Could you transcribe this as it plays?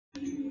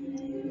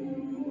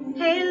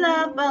Hey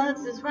love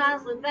bugs, it's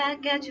Roslynn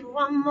back at you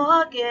one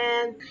more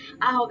again.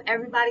 I hope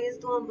everybody is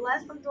doing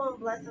blessed. I'm doing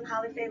blessed and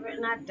highly favored,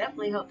 and I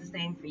definitely hope the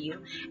same for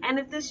you. And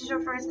if this is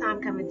your first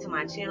time coming to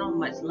my channel,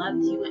 much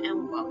love to you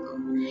and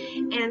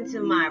welcome. And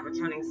to my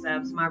returning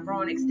subs, my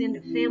growing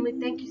extended family,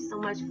 thank you so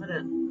much for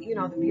the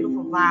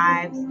beautiful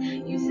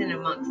vibes you send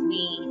amongst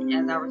me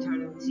as I return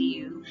them to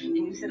you, and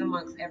you send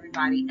amongst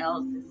everybody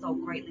else. It's so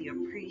greatly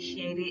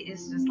appreciated.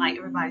 It's just like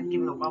everybody's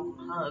giving a welcome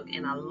hug,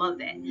 and I love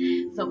that.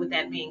 So with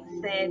that being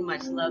said,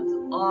 much love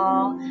to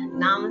all.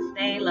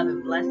 Namaste, love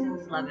and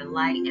blessings, love and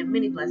light, and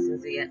many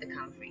blessings are yet to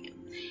come for you.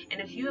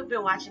 And if you have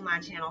been watching my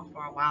channel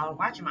for a while, or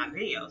watching my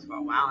videos for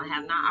a while and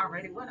have not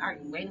already, what are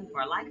you waiting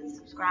for? Like and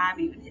subscribe,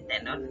 even hit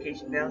that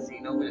notification bell so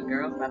you know when the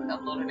girl's about to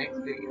upload the next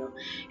video.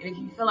 And if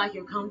you feel like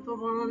you're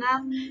comfortable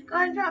enough, go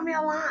ahead and drop me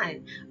a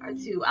line or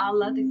two. I'd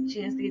love the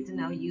chance to get to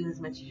know you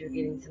as much as you're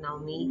getting to know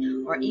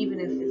me, or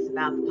even if it's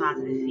about the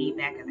positive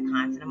feedback of the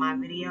content of my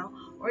video,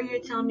 or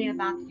you're telling me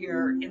about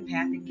your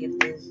empathic gift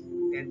that's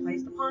been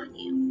placed upon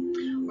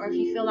you, or if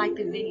you feel like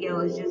the video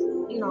is just,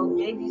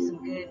 gave you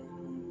some good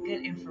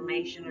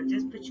information or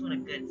just put you in a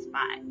good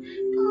spot,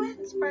 go ahead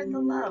and spread the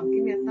love.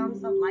 Give me a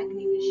thumbs up, like,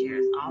 and even share.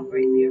 It's all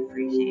greatly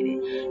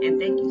appreciated. And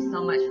thank you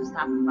so much for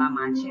stopping by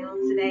my channel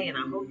today, and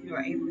I hope you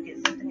are able to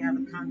get something out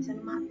of the content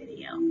of my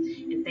video.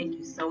 And thank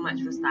you so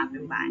much for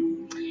stopping by.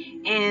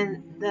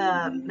 And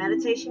the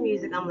meditation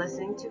music I'm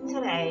listening to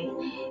today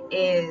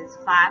is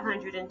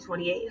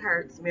 528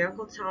 hertz,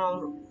 Miracle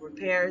Tone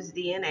Repairs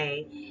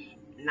DNA,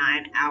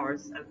 9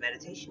 hours of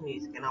meditation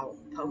music, and I'll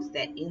post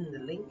that in the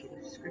link in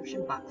the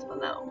description box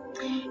below.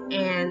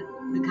 And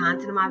the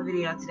content of my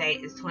video today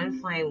is Twin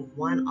Flame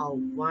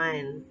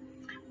 101.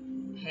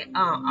 Hey,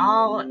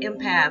 all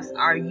empaths,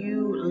 are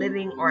you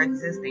living or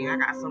existing? I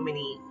got so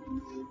many.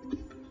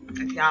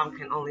 If y'all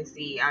can only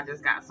see, I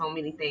just got so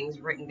many things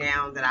written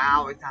down that I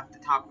always have to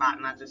talk about,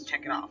 and I just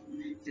check it off.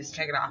 Just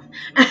check it off.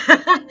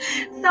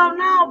 So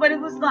no, but it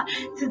was like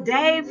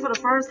today for the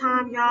first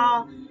time,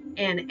 y'all,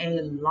 in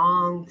a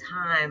long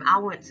time. I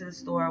went to the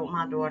store with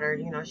my daughter.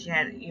 She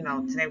had,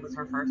 today was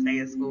her first day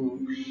of school,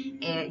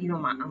 and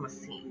I'm a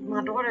senior.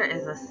 My daughter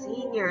is a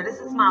senior. This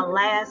is my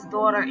last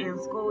daughter in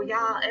school,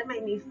 y'all. It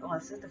made me feel, my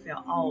sister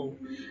feel old.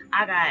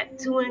 I got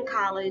 2 in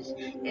college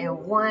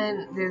and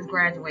 1 that's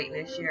graduating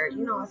this year.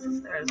 My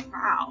sister is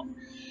proud.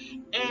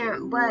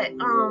 But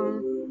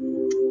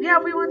yeah,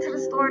 we went to the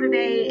store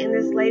today, and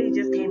this lady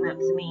just came up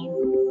to me,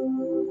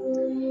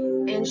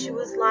 and she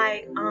was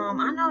like,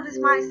 I know this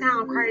might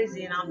sound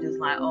crazy, and I'm just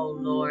like, oh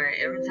Lord,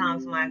 every time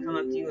somebody come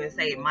up to you and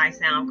say it might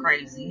sound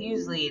crazy,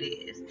 usually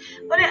it is,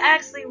 but it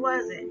actually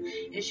wasn't.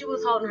 And she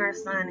was holding her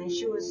son, and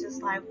she was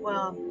just like,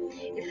 well,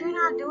 if you're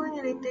not doing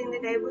anything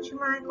today, would you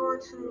mind going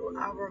to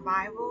a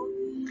revival?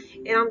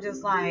 And I'm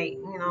just like,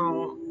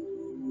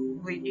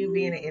 with you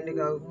being an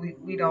indigo,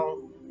 we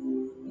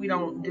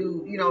don't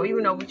do,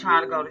 even though we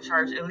try to go to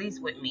church, at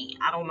least with me,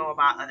 I don't know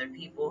about other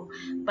people,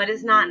 but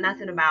it's not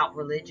nothing about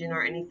religion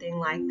or anything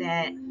like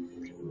that.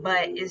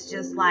 But it's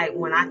just like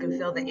when I can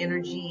feel the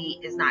energy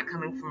is not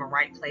coming from a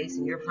right place,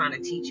 and you're trying to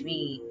teach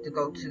me to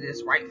go to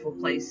this rightful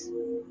place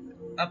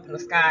up in the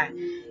sky,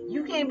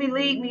 you can't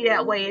lead me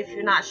that way if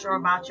you're not sure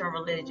about your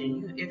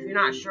religion. If you're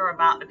not sure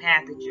about the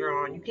path that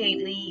you're on, you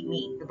can't lead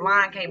me. The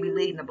blind can't be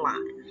leading the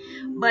blind.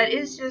 But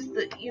it's just,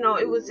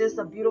 it was just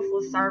a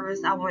beautiful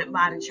service. I went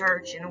by the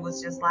church, and it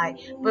was just like,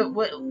 but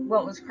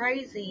what was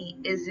crazy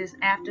is just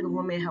after the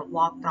woman had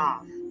walked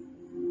off,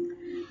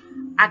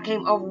 I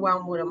came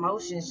overwhelmed with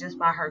emotions just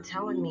by her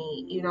telling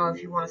me,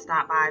 if you want to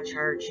stop by a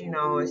church,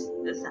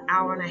 it's an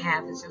hour and a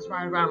half. It's just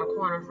right around the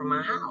corner from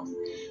my house.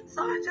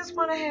 So I just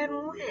went ahead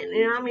and went.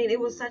 And it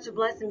was such a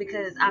blessing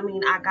because,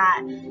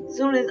 as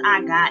soon as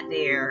I got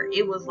there,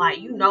 it was like,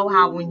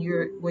 how when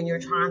you're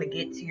trying to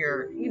get to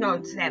your,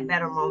 to that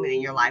better moment in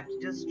your life,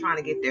 just trying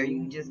to get there,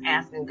 you just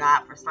asking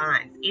God for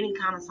signs, any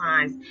kind of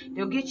signs,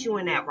 they'll get you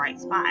in that right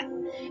spot.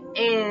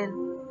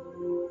 And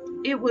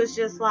it was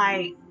just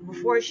like,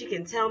 before she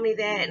can tell me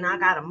that, and I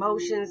got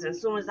emotions, and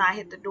as soon as I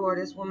hit the door,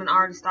 this woman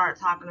already started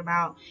talking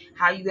about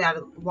how you got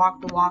to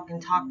walk the walk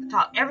and talk the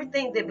talk.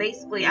 Everything that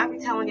basically I be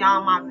telling y'all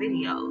in my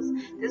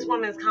videos. This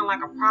woman is kind of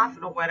like a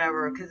prophet or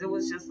whatever, because it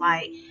was just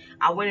like,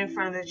 I went in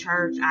front of the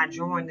church, I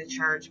joined the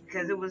church,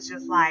 because it was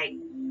just like,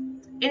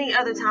 any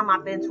other time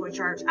I've been to a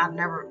church, I've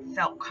never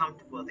felt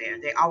comfortable there.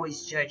 They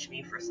always judge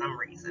me for some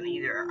reason.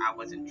 Either I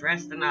wasn't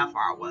dressed enough,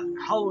 or I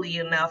wasn't holy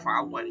enough, or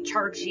I wasn't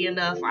churchy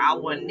enough, or I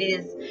wasn't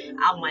this,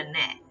 I wasn't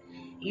that.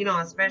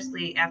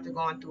 Especially after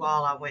going through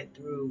all I went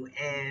through,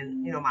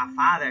 and, my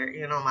father,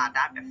 my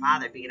adopted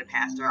father being a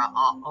pastor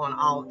on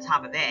all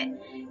top of that,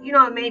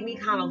 it made me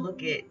kind of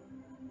look at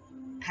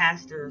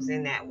pastors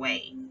in that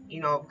way,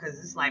 because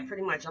it's like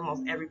pretty much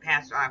almost every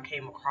pastor I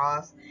came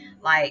across,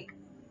 like,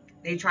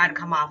 they try to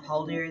come off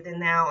holier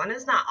than thou, and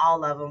it's not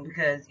all of them,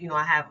 because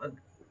I have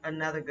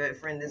another good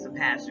friend that's a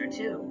pastor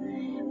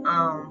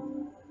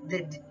too,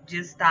 that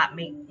just stopped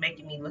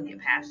making me look at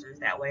pastors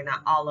that way.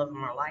 Not all of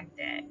them are like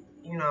that,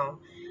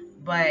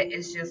 But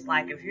it's just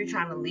like, if you're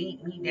trying to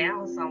lead me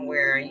down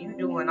somewhere and you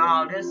doing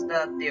all this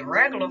stuff that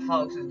regular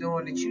folks is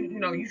doing, that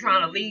you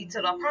trying to lead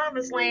to the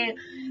promised land,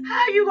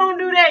 how you gonna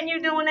do that and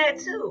you doing that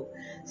too?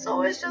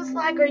 So it's just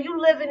like, are you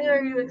living here,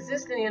 are you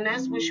existing? And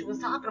that's what she was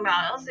talking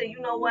about. I said,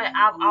 you know what?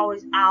 I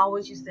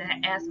always used to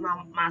ask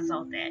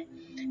myself that,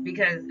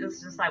 because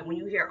it's just like when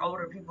you hear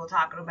older people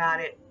talking about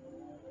it,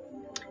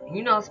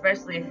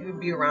 especially if you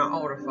be around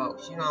older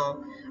folks,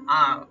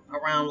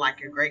 around like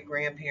your great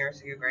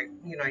grandparents or your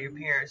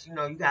parents, you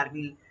gotta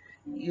be,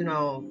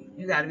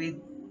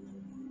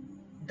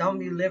 don't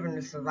be living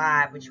to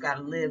survive, but you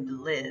gotta live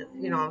to live.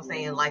 You know what I'm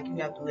saying? Like, you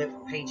have to live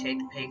from paycheck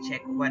to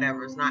paycheck or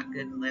whatever. It's not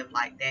good to live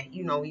like that.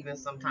 Even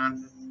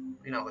sometimes it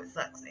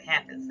sucks. It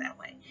happens that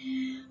way.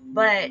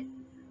 But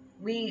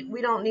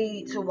we don't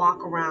need to walk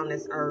around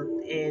this earth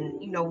and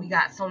we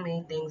got so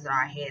many things in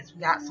our heads,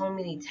 we got so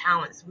many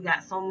talents, we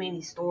got so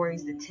many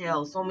stories to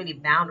tell, so many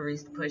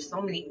boundaries to push,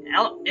 so many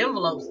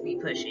envelopes to be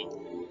pushing,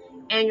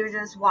 and you're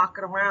just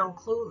walking around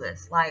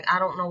clueless, like, I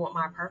don't know what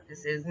my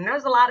purpose is. And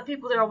there's a lot of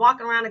people that are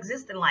walking around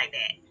existing like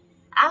that.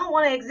 I don't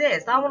want to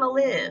exist, I want to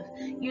live.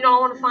 I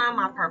want to find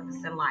my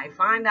purpose in life,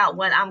 find out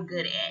what I'm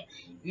good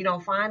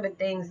at, find the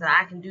things that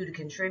I can do to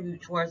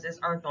contribute towards this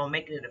earth on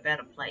making it a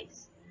better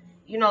place.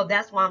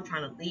 That's what I'm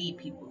trying to lead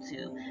people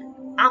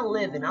to. I'm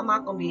living. I'm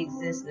not going to be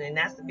existing. And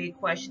that's the big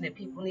question that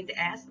people need to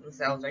ask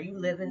themselves. Are you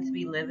living to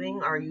be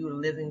living? Or are you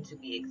living to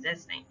be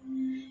existing?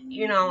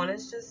 And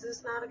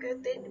it's not a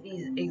good thing to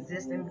be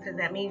existing, because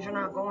that means you're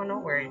not going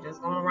nowhere. You're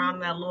just going around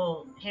that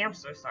little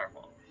hamster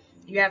circle.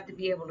 You have to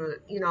be able to,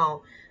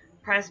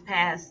 press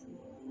past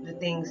the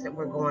things that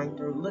we're going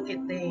through, look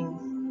at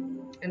things,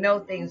 and know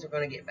things are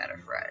going to get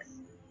better for us.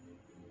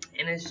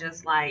 And it's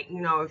just like,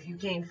 if you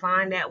can't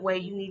find that way,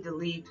 you need to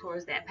lead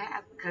towards that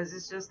path, because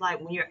it's just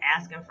like when you're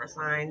asking for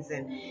signs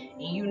and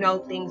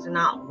things are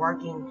not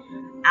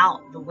working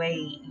out the way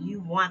you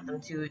want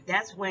them to,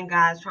 that's when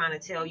God's trying to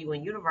tell you,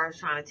 and universe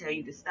trying to tell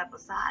you to step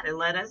aside and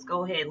let us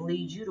go ahead and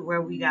lead you to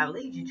where we got to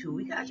lead you to.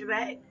 We got your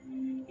back.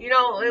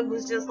 It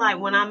was just like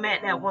when I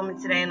met that woman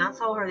today, and I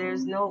told her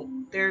there's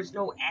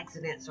no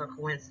accidents or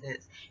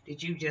coincidence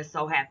that you just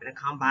so happen to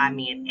come by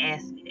me and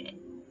ask me that.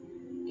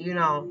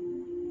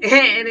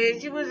 And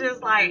then she was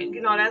just like,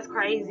 that's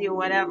crazy or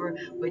whatever.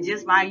 But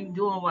just by you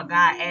doing what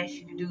God asked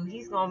you to do,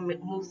 He's going to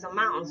move some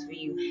mountains for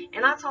you.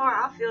 And I told her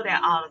I feel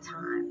that all the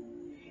time.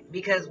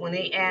 Because when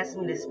they ask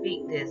me to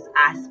speak this,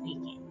 I speak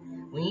it.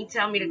 When He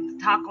tell me to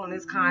talk on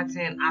this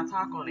content, I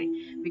talk on it.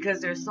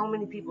 Because there's so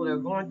many people that are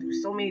going through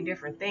so many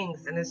different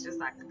things. And it's just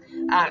like,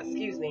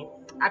 excuse me,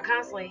 I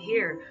constantly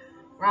hear,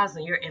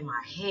 Roslynn, you're in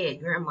my head.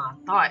 You're in my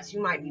thoughts.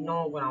 You might be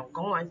knowing what I'm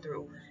going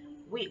through.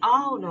 We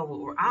all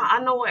know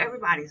I know what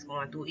everybody's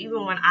going through,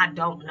 even when I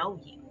don't know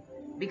you,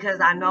 because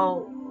I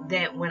know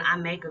that when I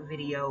make a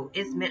video,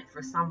 it's meant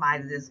for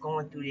somebody that's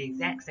going through the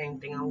exact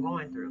same thing I'm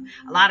going through.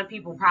 A lot of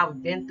people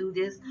probably been through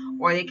this,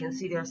 or they can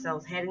see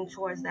themselves heading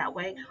towards that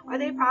way, or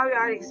they probably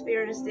already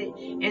experienced it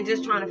and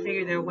just trying to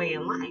figure their way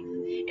in life.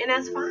 And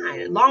that's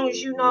fine, as long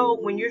as you know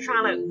when you're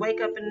trying to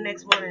wake up in the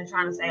next morning and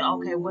trying to say,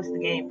 okay, what's the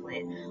game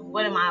plan?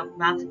 What am I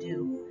about to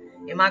do?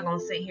 Am I going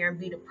to sit here and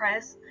be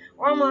depressed?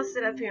 Or I'm going to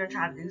sit up here and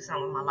try to do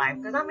something with my life?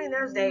 Because,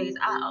 there's days,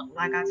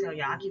 like I tell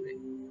y'all, I keep it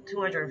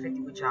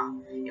 250 with y'all,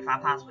 if I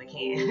possibly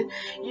can.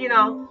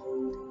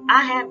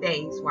 I have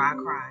days where I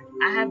cry.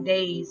 I have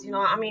days,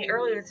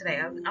 earlier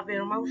today, I've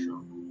been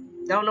emotional.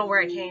 Don't know where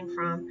it came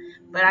from.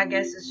 But I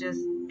guess it's just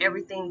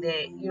everything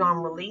that,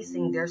 I'm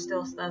releasing. There's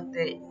still stuff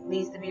that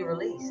needs to be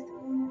released.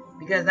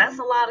 Because that's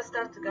a lot of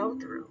stuff to go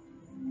through.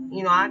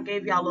 I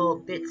gave y'all little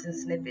bits and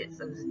snippets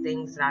of the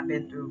things that I've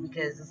been through,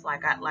 because it's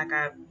like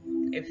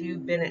if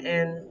you've been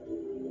in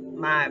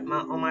my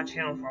on my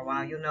channel for a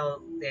while, you'll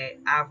know that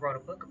I wrote a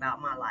book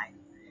about my life,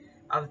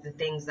 of the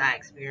things I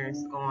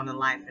experienced going on in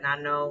life, and I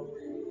know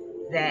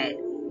that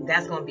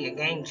that's going to be a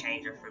game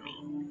changer for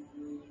me.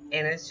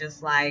 And it's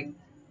just like,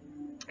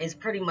 it's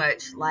pretty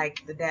much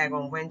like the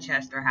daggone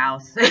Winchester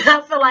house.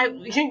 I feel like,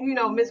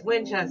 Miss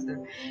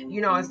Winchester,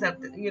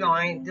 except that,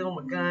 I ain't dealing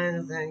with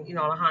guns and, the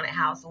haunted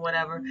house or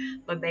whatever.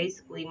 But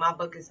basically, my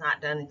book is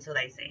not done until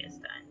they say it's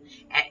done.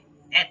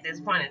 At this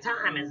point in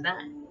time, it's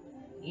done.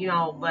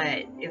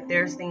 But if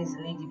there's things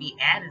that need to be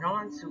added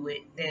on to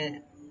it,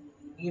 then,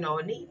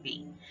 it need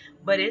be.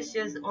 But it's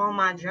just on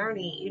my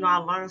journey, I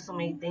learned so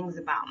many things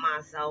about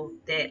myself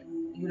that,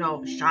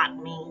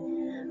 shocked me.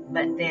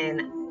 But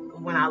then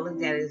when I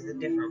looked at it as a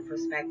different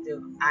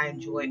perspective, I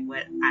enjoyed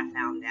what I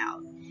found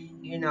out.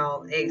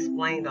 It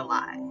explained a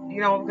lot,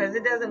 because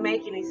it doesn't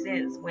make any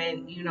sense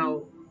when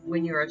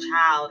you're a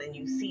child and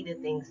you see the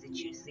things that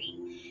you see.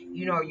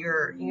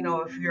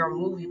 If you're a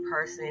movie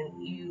person,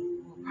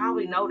 you will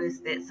probably notice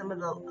that some of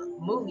the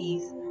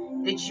movies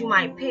that you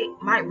might pick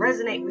might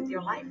resonate with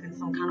your life in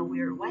some kind of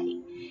weird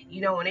way.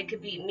 And it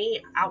could be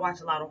me. I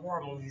watch a lot of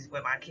horror movies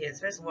with my kids,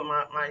 especially with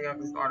my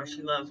youngest daughter.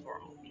 She loves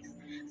horror movies.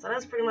 So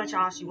that's pretty much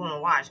all she want to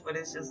watch. But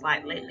it's just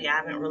like lately I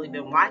haven't really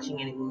been watching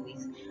any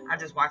movies. I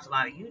just watch a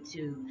lot of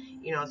YouTube,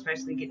 you know,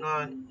 especially getting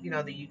on, you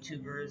know, the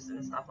YouTubers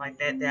and stuff like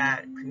that that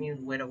I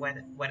commune with or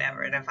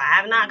whatever. And if I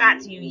have not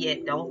got to you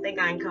yet, don't think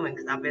I ain't coming,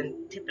 because I've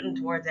been tipping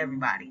towards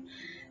everybody.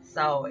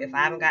 So if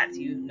I haven't got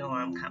to you, know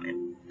I'm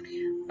coming.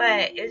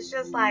 But it's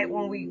just like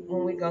when we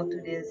go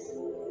through this,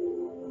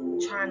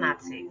 try not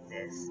to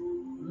exist.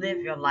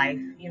 Live your life,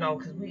 you know,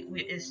 because we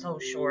it's so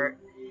short.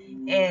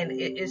 And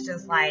it's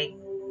just like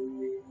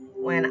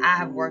when I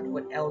have worked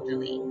with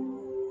elderly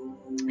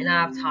and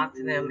I've talked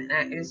to them,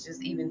 and it's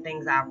just even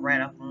things I've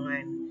read up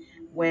on.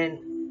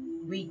 When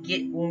we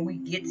get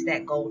to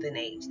that golden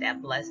age,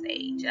 that blessed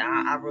age,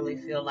 I really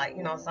feel like,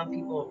 you know, some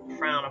people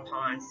frown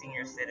upon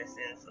senior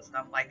citizens and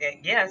stuff like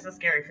that. Yeah, it's a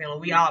scary feeling.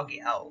 We all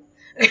get old.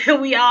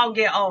 We all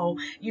get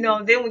old. You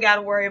know, then we got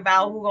to worry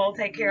about who gonna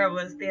take care of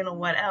us then or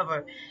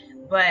whatever.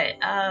 But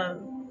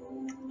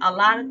a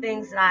lot of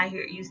things that I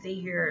used to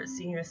hear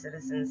senior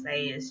citizens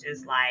say is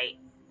just like,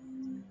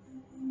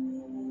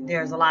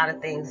 there's a lot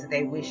of things that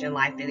they wish in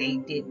life that they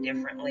did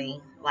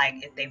differently.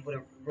 Like if they would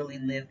have really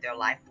lived their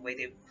life the way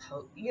they,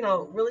 you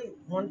know, really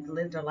wanted to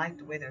live their life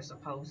the way they're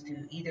supposed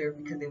to, either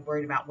because they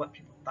worried about what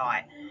people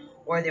thought,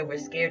 or they were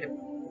scared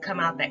to come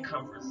out that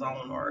comfort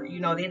zone, or, you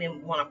know, they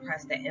didn't want to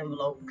press that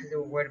envelope because they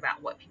were worried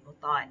about what people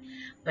thought.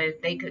 But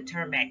if they could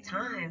turn back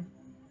time,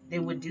 they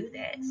would do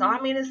that. So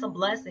I mean, it's a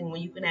blessing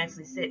when you can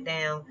actually sit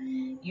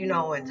down, you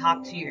know, and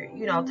talk to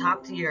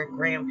your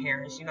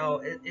grandparents. You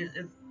know, it's,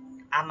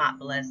 I'm not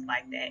blessed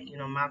like that. You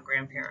know, my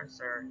grandparents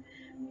are,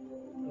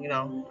 you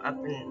know,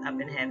 up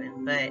in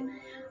heaven. But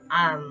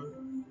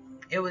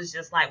it was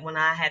just like when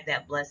I had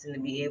that blessing to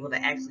be able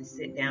to actually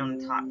sit down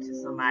and talk to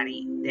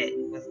somebody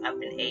that was up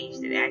in age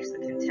that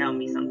actually can tell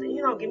me something,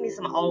 you know, give me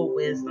some old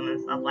wisdom and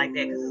stuff like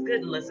that, because it's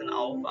good to listen to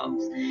old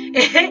folks. And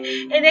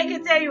they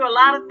can tell you a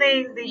lot of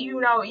things that,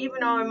 you know, even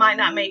though it might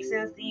not make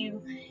sense to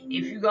you,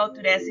 if you go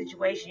through that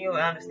situation, you'll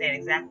understand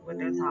exactly what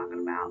they're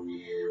talking about.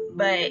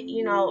 But,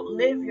 you know,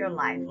 live your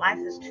life. Life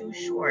is too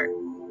short.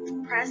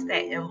 Press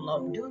that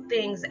envelope. Do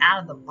things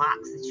out of the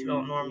box that you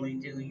don't normally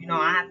do. You know,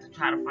 I have to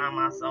try to find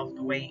myself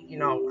the way, you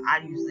know, I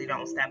usually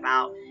don't step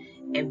out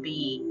and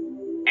be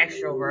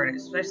extroverted,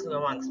 especially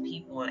amongst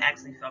people, and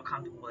actually feel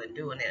comfortable in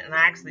doing it. And I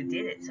actually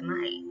did it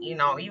tonight, you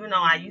know, even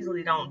though I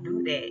usually don't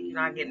do that. You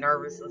know, I get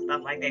nervous and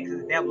stuff like that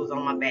because the devil's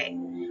on my back.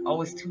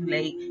 Oh, it's too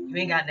late. You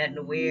ain't got nothing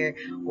to wear,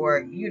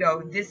 or, you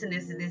know, this and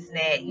this and this and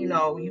that. You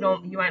know,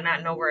 you might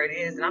not know where it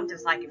is. And I'm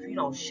just like, if you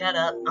don't shut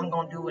up, I'm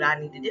gonna do what I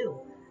need to do.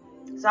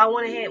 So I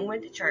went ahead and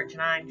went to church,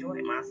 and I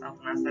enjoyed myself.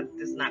 And I said,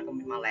 this is not going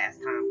to be my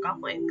last time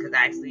going, because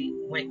I actually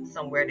went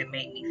somewhere that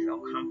made me feel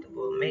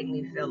comfortable. It made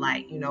me feel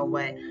like, you know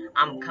what,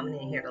 I'm coming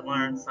in here to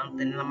learn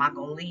something, and I'm not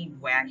going to leave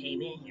where I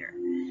came in here.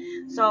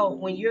 So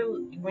when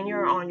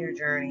you're on your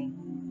journey,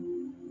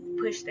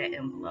 push that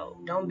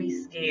envelope. Don't be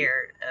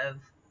scared of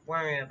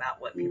worrying about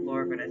what people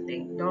are going to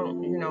think.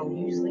 Don't, you know,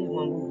 usually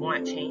when we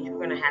want change, we're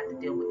going to have to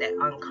deal with that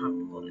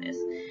uncomfortableness.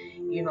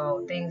 You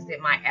know, things that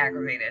might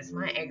aggravate us,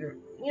 might anger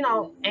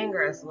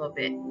us a little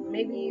bit,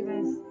 maybe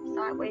even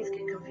sideways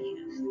get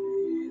confused.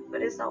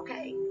 But it's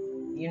okay.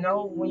 You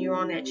know, when you're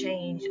on that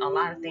change, a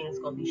lot of things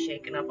going to be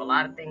shaken up, a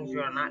lot of things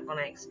you're not going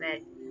to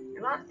expect.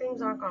 A lot of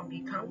things aren't going to be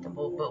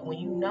comfortable, but when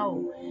you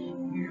know,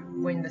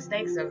 when the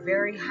stakes are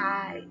very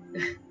high,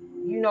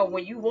 you know,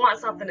 when you want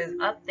something that's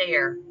up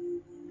there,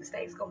 the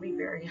stakes going to be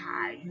very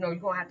high. You know, you're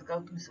going to have to go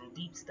through some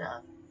deep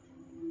stuff.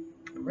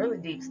 Really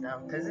deep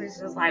stuff, because it's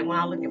just like when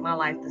I look at my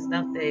life, the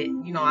stuff that,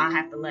 you know, I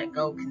have to let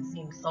go can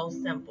seem so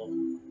simple.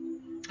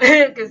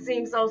 It can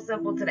seem so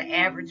simple to the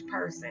average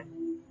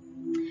person,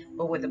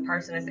 but with the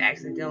person that's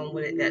actually dealing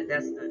with it,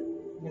 that's the,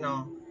 you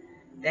know,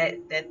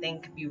 that thing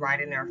could be right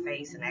in their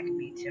face, and that could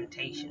be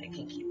temptation. It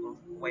can keep them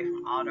away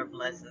from all their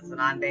blessings, and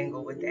I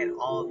dangle with that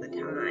all the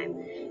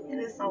time.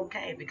 And it's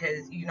okay,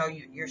 because, you know,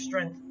 your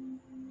strength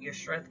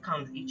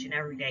comes each and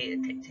every day.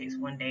 It takes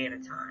one day at a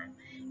time,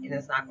 and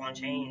it's not going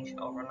to change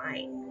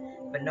overnight.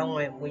 But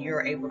knowing when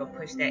you're able to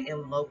push that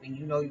envelope and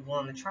you know you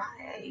want to try,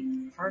 hey,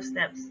 first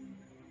steps,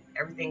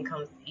 everything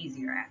comes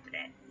easier after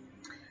that.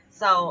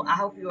 So I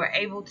hope you were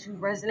able to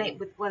resonate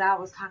with what I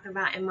was talking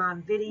about in my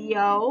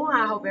video.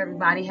 I hope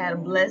everybody had a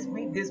blessed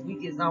week. This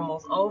week is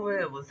almost over.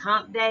 It was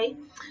hump day.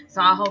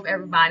 So I hope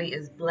everybody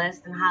is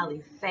blessed and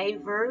highly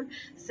favored.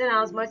 Send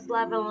out as much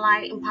love and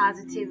light and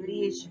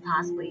positivity as you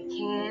possibly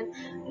can.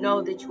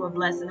 Know that you are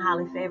blessed and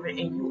highly favored,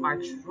 and you are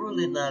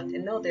truly loved.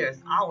 And know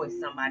there's always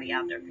somebody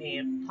out there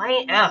praying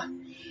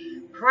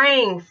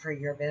for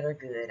your better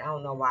good. I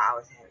don't know why I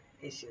always have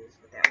issues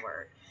with that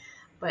word.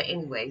 But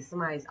anyway,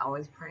 somebody's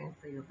always praying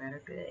for your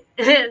better good.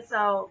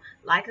 So,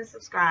 like and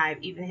subscribe.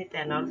 Even hit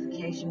that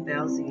notification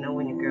bell so you know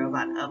when your girl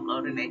about to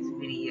upload the next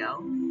video.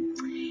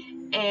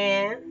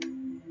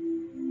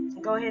 And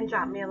go ahead and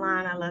drop me a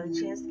line. I love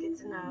the chance to get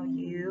to know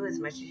you as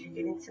much as you're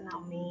getting to know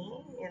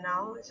me. You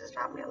know, just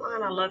drop me a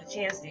line. I love the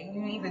chance to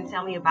you even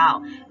tell me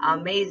about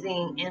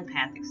amazing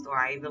empathic story.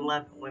 I even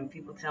love when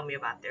people tell me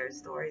about their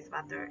stories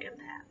about their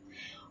empath.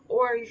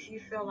 Or if you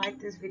feel like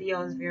this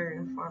video is very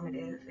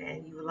informative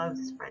and you would love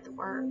to spread the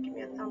word, give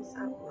me a thumbs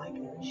up, like,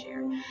 and even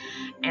share.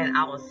 And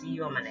I will see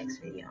you on my next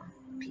video.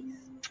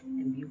 Peace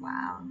and be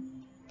wild.